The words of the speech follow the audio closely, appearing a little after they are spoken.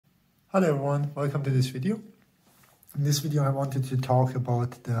Hello everyone, welcome to this video. In this video I wanted to talk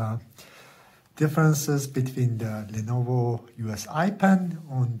about the differences between the Lenovo USI pen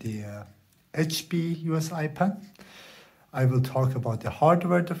and the HP USI pen. I will talk about the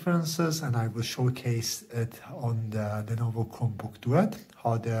hardware differences and I will showcase it on the Lenovo Chromebook Duet,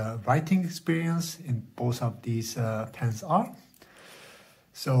 how the writing experience in both of these pens are.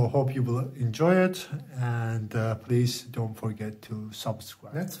 So hope you will enjoy it, and please don't forget to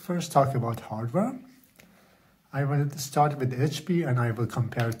subscribe. Let's first talk about hardware. I will start with the HP and I will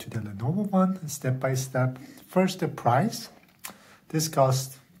compare it to the Lenovo one step by step. First, the price. This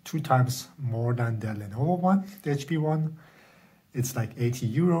costs 2 times more than the Lenovo one, the HP one. It's like 80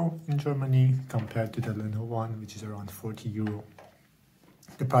 euro in Germany compared to the Lenovo one, which is around 40 euro.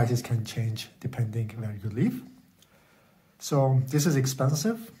 The prices can change depending where you live. So this is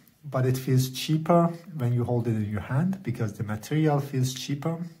expensive, but it feels cheaper when you hold it in your hand because the material feels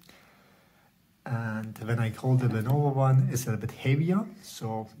cheaper. And when I hold the Lenovo one, it's a little bit heavier.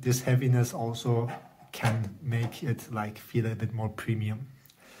 So this heaviness also can make it like feel a bit more premium.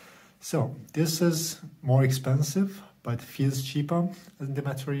 So this is more expensive, but feels cheaper in the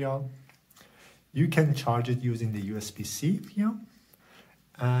material. You can charge it using the USB-C here.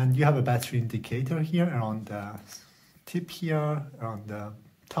 And you have a battery indicator here around the tip here, around the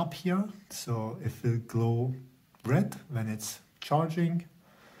top here. So it will glow red when it's charging.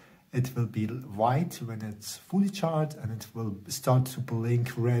 It will be white when it's fully charged, and it will start to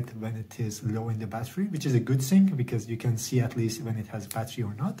blink red when it is low in the battery, which is a good thing because you can see at least when it has battery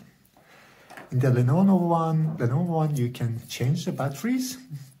or not. In the Lenovo one, you can change the batteries.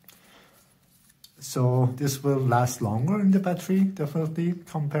 So this will last longer in the battery, definitely,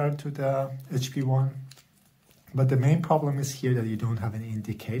 compared to the HP one. But the main problem is here that you don't have an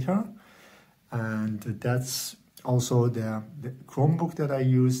indicator. And that's also the Chromebook that I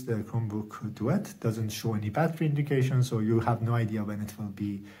use, the Chromebook Duet, doesn't show any battery indication, so you have no idea when it will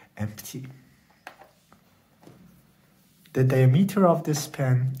be empty. The diameter of this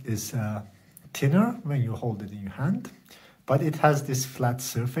pen is thinner when you hold it in your hand, but it has this flat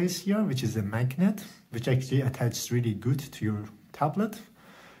surface here, which is a magnet, which actually attaches really good to your tablet.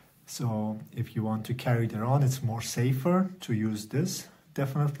 So if you want to carry it around, it's more safer to use this,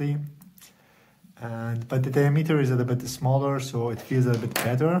 definitely. But the diameter is a little bit smaller, so it feels a little bit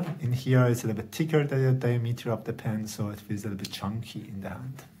better. In here, it's a little bit thicker than the diameter of the pen, so it feels a little bit chunky in the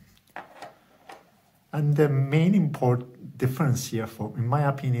hand. And the main important difference here, in my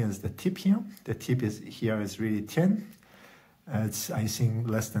opinion, is the tip here. The tip here is really thin. It's, I think,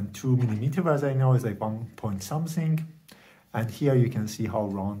 less than 2 millimeters, as I know, it's like 1 point something. And here you can see how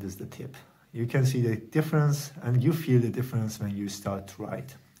round is the tip. You can see the difference, and you feel the difference when you start to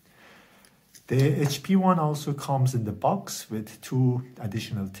write. The HP one also comes in the box with 2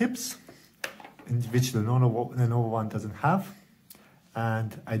 additional tips, in which the Lenovo one doesn't have.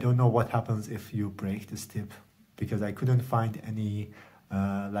 And I don't know what happens if you break this tip, because I couldn't find any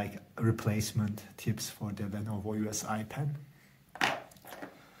like replacement tips for the Lenovo USI pen.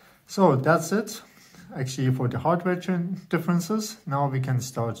 So that's it. Actually, for the hardware differences. Now we can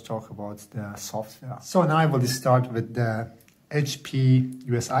start to talk about the software. So now I will start with the HP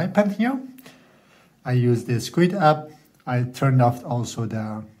USI pen here. I use the Squid app. I turned off also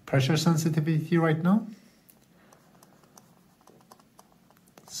the pressure sensitivity right now.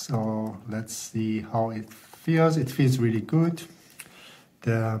 So let's see how it feels. It feels really good.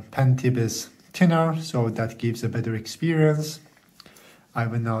 The pen tip is thinner, so that gives a better experience. I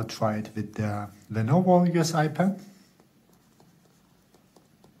will now try it with the Lenovo USI pen.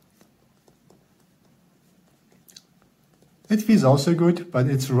 It feels also good, but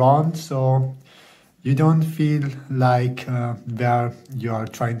it's round, so you don't feel like where you are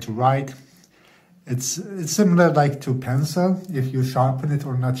trying to write. It's similar like to pencil. If you sharpen it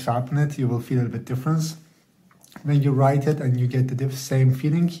or not sharpen it, you will feel a bit difference when you write it, and you get the same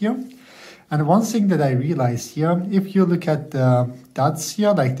feeling here. And one thing that I realized here, if you look at the dots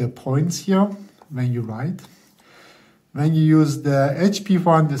here, like the points here, when you write, when you use the HP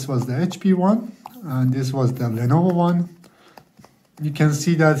one, this was the HP one, and this was the Lenovo one, you can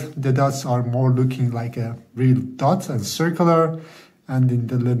see that the dots are more looking like a real dot and circular. And in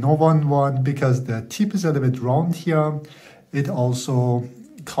the Lenovo one, because the tip is a little bit round here, it also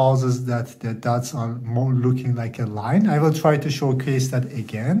causes that the dots are more looking like a line. I will try to showcase that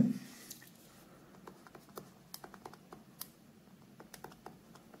again.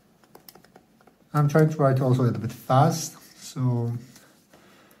 I'm trying to write also a little bit fast so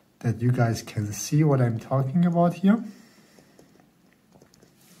that you guys can see what I'm talking about here.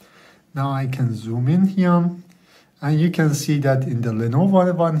 Now I can zoom in here And you can see that in the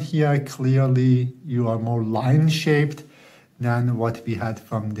Lenovo one here, clearly you are more line shaped than what we had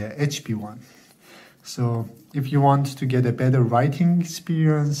from the HP one. So if you want to get a better writing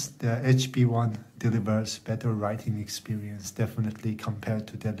experience, the HP one delivers better writing experience, definitely compared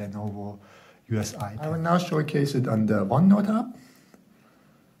to the Lenovo USI. I will now showcase it on the OneNote app.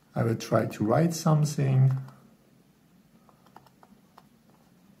 I will try to write something.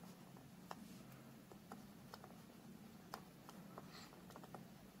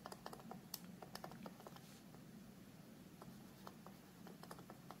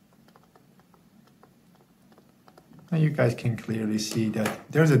 And you guys can clearly see that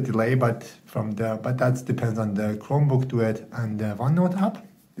there's a delay, but that depends on the Chromebook, Duet, and the OneNote app.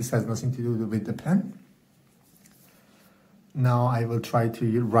 This has nothing to do with the pen. Now I will try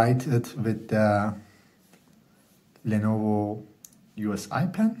to write it with the Lenovo USI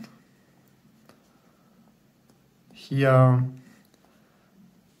pen. Here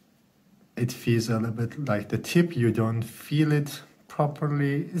it feels a little bit like the tip, you don't feel it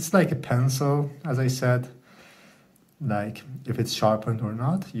properly. It's like a pencil, as I said. Like if it's sharpened or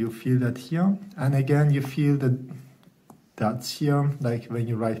not, you feel that here. And again, you feel the dots here. Like when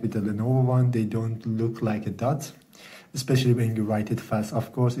you write with the Lenovo one, they don't look like a dot, especially when you write it fast.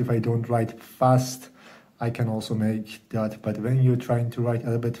 Of course, if I don't write fast, I can also make that. But when you're trying to write a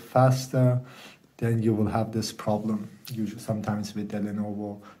little bit faster, then you will have this problem, usually sometimes with the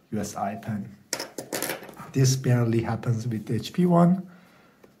Lenovo USI pen. This barely happens with the HP one,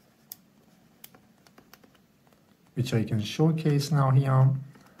 which I can showcase now here.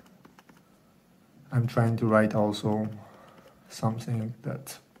 I'm trying to write also something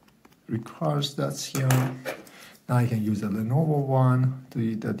that requires dots here. Now I can use a Lenovo one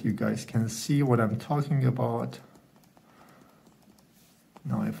that you guys can see what I'm talking about.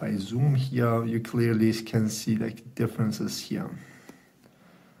 Now if I zoom here, you clearly can see like differences here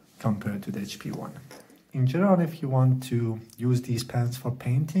compared to the HP one. In general, if you want to use these pens for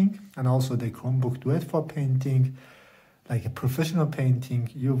painting and also the Chromebook Duet for painting, like a professional painting,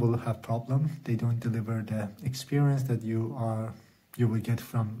 you will have problem. They don't deliver the experience that you will get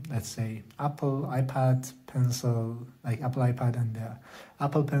from, let's say, Apple iPad pencil, like Apple iPad and the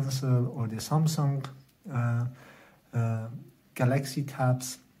Apple Pencil, or the Samsung Galaxy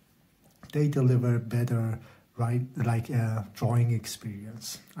tabs. They deliver better drawing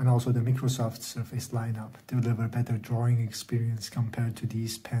experience, and also the Microsoft Surface lineup deliver better drawing experience compared to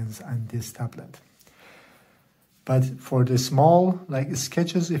these pens and this tablet. But for the small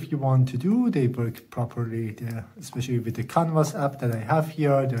sketches, if you want to do, they work properly. Especially with the Canvas app that I have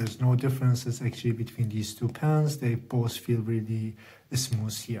here, there's no differences actually between these two pens. They both feel really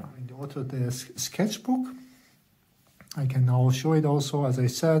smooth here. In the Autodesk Sketchbook, I can now show it also, as I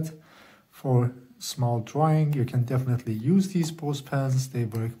said, for small drawing. You can definitely use these both pens. They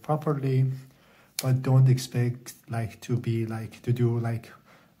work properly, but don't expect to do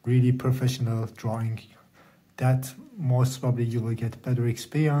really professional drawing. That most probably you will get better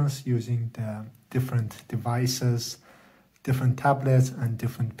experience using the different devices, different tablets and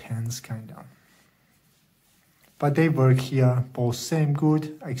different pens kind of. But they work here both same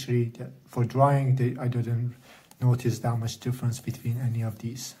good. Actually, for drawing, I didn't notice that much difference between any of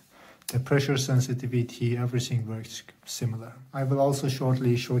these. The pressure sensitivity, everything works similar. I will also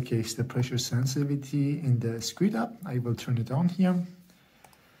shortly showcase the pressure sensitivity in the Squid app. I will turn it on here,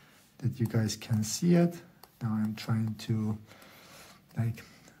 that you guys can see it. Now I'm trying to,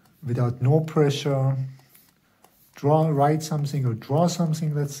 without no pressure, write something or draw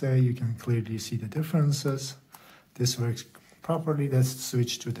something, let's say. You can clearly see the differences. This works properly. Let's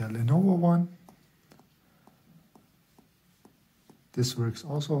switch to the Lenovo one. This works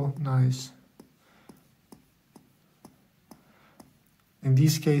also nice. In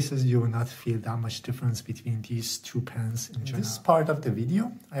these cases, you will not feel that much difference between these two pens in general. In this part of the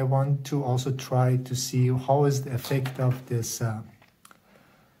video, I want to also try to see how is the effect of this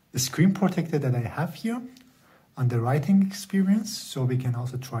the screen protector that I have here on the writing experience, so we can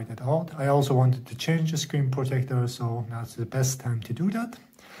also try that out. I also wanted to change the screen protector, so now's the best time to do that.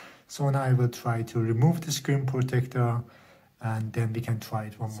 So now I will try to remove the screen protector, and then we can try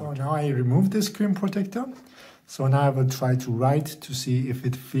it one more time. So now I removed the screen protector. So now I will try to write to see if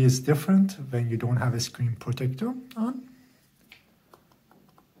it feels different when you don't have a screen protector on.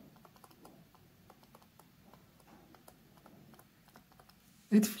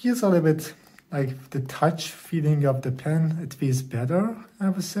 It feels a little bit like the touch feeling of the pen. It feels better, I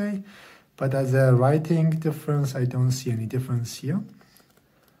would say. But as a writing difference, I don't see any difference here.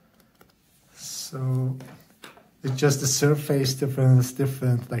 So it's just the surface difference,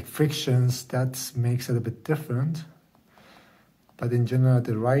 different frictions, that makes it a bit different. but in general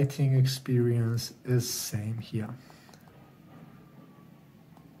the writing experience is same here.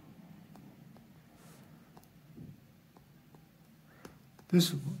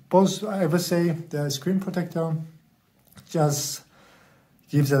 This both, I would say, the screen protector just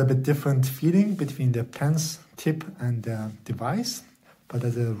gives a bit different feeling between the pen's tip and the device, but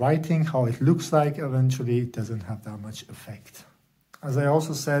as a writing, how it looks like, eventually it doesn't have that much effect. As I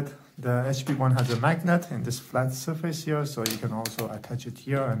also said, the HP one has a magnet in this flat surface here, so you can also attach it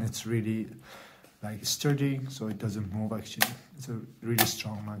here, and it's really like sturdy, so it doesn't move actually. It's a really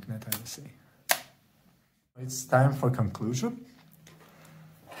strong magnet, I would say. It's time for conclusion.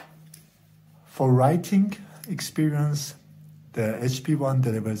 For writing experience, the HP one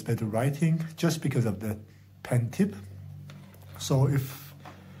delivers better writing just because of the pen tip. So if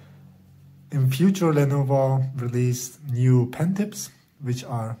in future Lenovo release new pen tips, which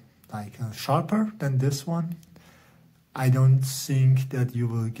are like sharper than this one, I don't think that you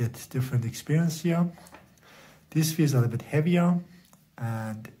will get different experience here. This feels a little bit heavier,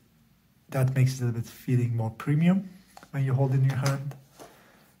 and that makes it a little bit feeling more premium when you hold it in your hand.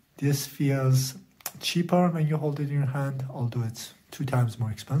 This feels cheaper when you hold it in your hand, although it's 2 times more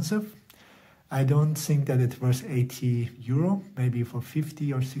expensive. I don't think that it's worth 80 euro. Maybe for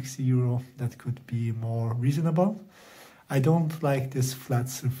 50 or 60 euro, that could be more reasonable. I don't like this flat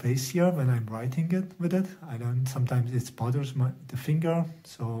surface here when I'm writing it with it. Sometimes it bothers the finger,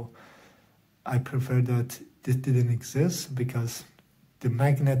 so I prefer that this didn't exist, because the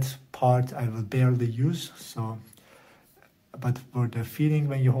magnet part I will barely use. But for the feeling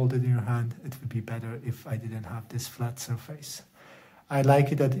when you hold it in your hand, it would be better if I didn't have this flat surface. I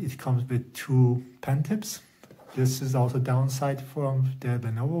like it that it comes with 2 pen tips. This is also downside from the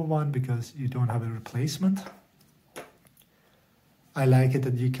Lenovo one, because you don't have a replacement. I like it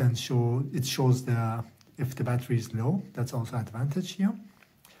that you can it shows if the battery is low. That's also an advantage here.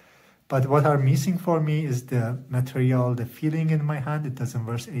 But what are missing for me is the material, the feeling in my hand. It doesn't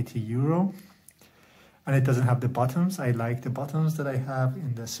worth 80 euro. And it doesn't have the buttons. I like the buttons that I have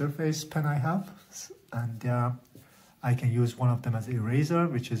in the Surface Pen I have. And I can use one of them as eraser,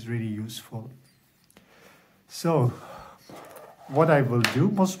 which is really useful. So what I will do,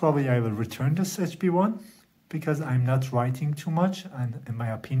 most probably I will return this HP one, because I'm not writing too much. And in my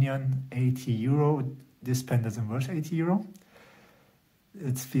opinion, 80 euro, this pen doesn't worth 80 euro.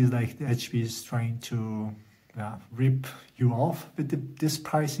 It feels like the HP is trying to rip you off with this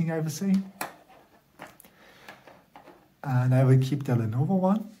pricing, I would say. And I will keep the Lenovo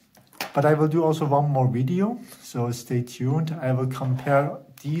one, but I will do also one more video, so stay tuned. I will compare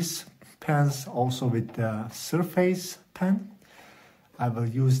these pens also with the Surface Pen. I will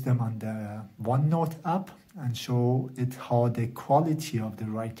use them on the OneNote app and show it how the quality of the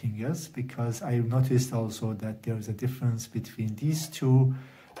writing is, because I noticed also that there is a difference between these 2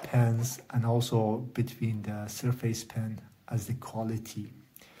 pens and also between the Surface Pen, as the quality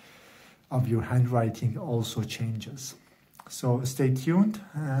of your handwriting also changes. So stay tuned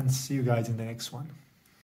and see you guys in the next one.